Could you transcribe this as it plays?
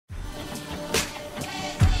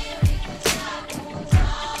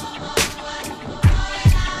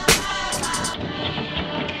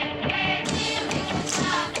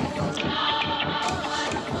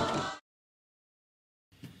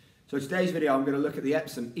So today's video I'm going to look at the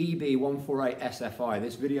Epson EB-1485FI.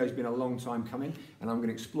 This video has been a long time coming and I'm going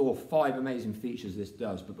to explore 5 amazing features this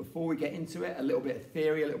does. But before we get into it, a little bit of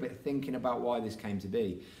theory, a little bit of thinking about why this came to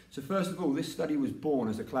be. So first of all, this study was born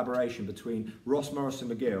as a collaboration between Ross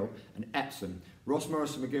Morrison-McGill and Epson. Ross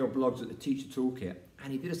Morrison-McGill blogs at the Teacher Toolkit,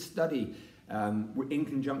 and he did a study in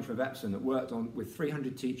conjunction with Epson that worked on with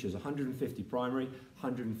 300 teachers, 150 primary,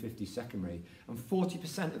 150 secondary, and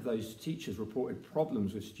 40% of those teachers reported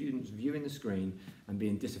problems with students viewing the screen and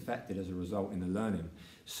being disaffected as a result in the learning.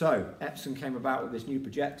 So Epson came about with this new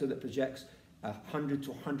projector that projects 100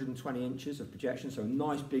 to 120 inches of projection, so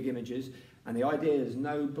nice big images, and the idea is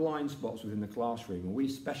no blind spots within the classroom, and we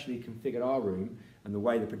specially configured our room and the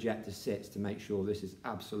way the projector sits to make sure this is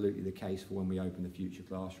absolutely the case for when we open the future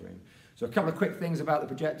classroom. So a couple of quick things about the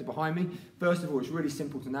projector behind me. First of all, it's really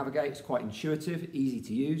simple to navigate, it's quite intuitive, easy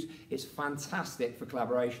to use. It's fantastic for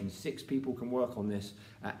collaboration. 6 people can work on this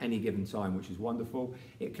at any given time, which is wonderful.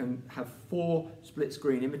 It can have 4 split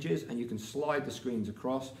screen images and you can slide the screens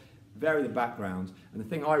across, vary the background, and the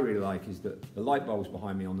thing I really like is that the light bulbs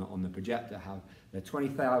behind me on the projector have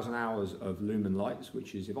 20,000 hours of lumen lights,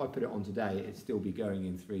 which is, if I put it on today, it'd still be going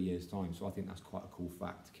in 3 years' time. So I think that's quite a cool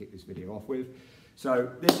fact to kick this video off with. So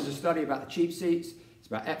this is a study about the cheap seats, it's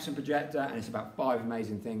about Epson projector, and it's about 5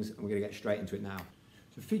 amazing things, and we're going to get straight into it now.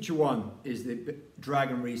 So feature 1 is the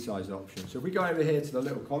drag and resize option. So if we go over here to the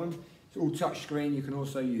little column, it's all touch screen, you can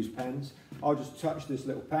also use pens. I'll just touch this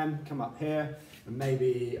little pen, come up here, and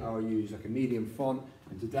maybe I'll use like a medium font,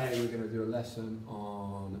 and today we're going to do a lesson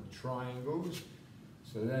on triangles.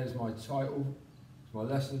 So there's my title, it's my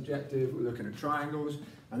lesson objective, we're looking at triangles,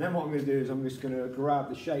 and then what I'm going to do is I'm just going to grab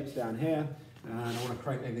the shapes down here, and I want to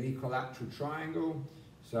create maybe an equilateral triangle,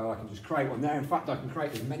 so I can just create one there. In fact, I can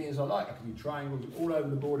create as many as I like. I can do triangles all over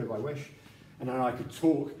the board if I wish, and then I could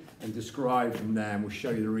talk and describe from there, and we'll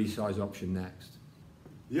show you the resize option next.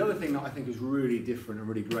 The other thing that I think is really different and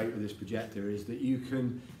really great with this projector is that you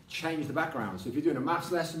can change the background. So if you're doing a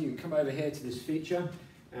maths lesson, you can come over here to this feature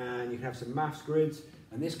and you can have some maths grids,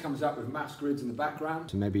 and this comes up with maths grids in the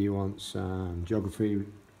background. So maybe you want some geography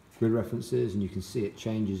grid references and you can see it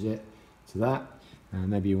changes it to that. And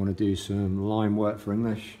maybe you want to do some line work for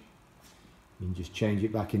English, you can just change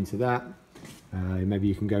it back into that. Maybe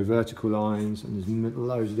you can go vertical lines, and there's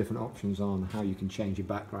loads of different options on how you can change your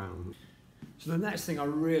background. So the next thing I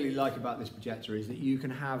really like about this projector is that you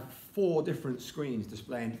can have 4 different screens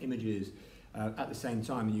displaying images at the same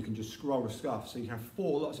time, and you can just scroll the stuff. So you can have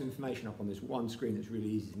 4 lots of information up on this one screen that's really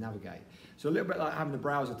easy to navigate. So a little bit like having the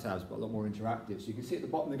browser tabs, but a lot more interactive. So you can see at the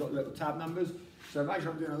bottom they've got little tab numbers. So imagine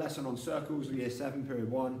I'm doing a lesson on circles, year 7,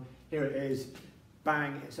 period 1. Here it is,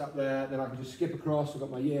 bang, it's up there. Then I can just skip across. I've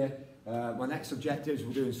got my year. My next objectives,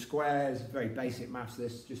 we're doing squares, very basic maths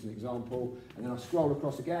this, just an example. And then I'll scroll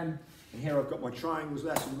across again, and here I've got my triangles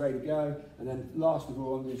lesson ready to go. And then last of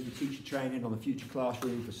all, I'm doing some teacher training on the future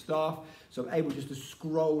classroom for staff. So I'm able just to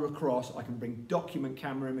scroll across. I can bring document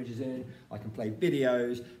camera images in, I can play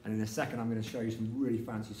videos, and in a second I'm going to show you some really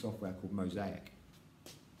fancy software called Mosaic.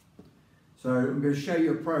 So I'm going to show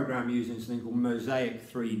you a program using something called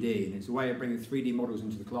Mosaic 3D, and it's a way of bringing 3D models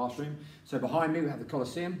into the classroom. So behind me we have the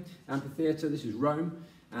Colosseum, Amphitheatre, this is Rome,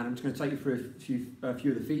 and I'm just going to take you through a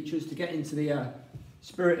few of the features. To get into the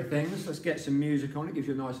spirit of things, let's get some music on. It gives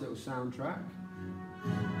you a nice little soundtrack.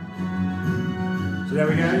 So there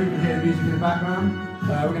we go, you can hear the music in the background.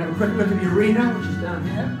 We're going to have a quick look at the arena, which is down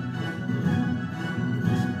here.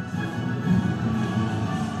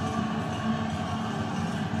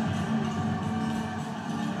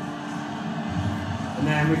 And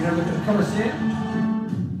then we can have a look at the Colosseum.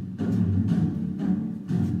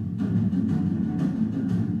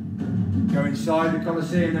 Go inside the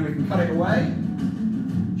Colosseum, then we can cut it away,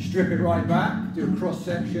 strip it right back, do a cross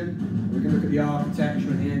section. We can look at the architecture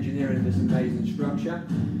and the engineering of this amazing structure.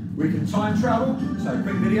 We can time travel, so a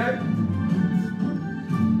quick video.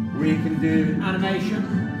 We can do animation.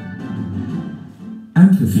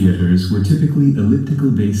 Amphitheaters were typically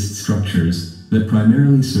elliptical-based structures that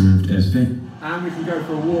primarily served as venues. And we can go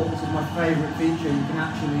for a walk. This is my favourite feature. You can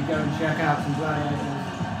actually go and check out some gladiators,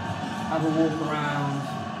 have a walk around,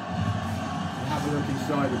 and have a look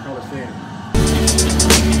inside the Colosseum.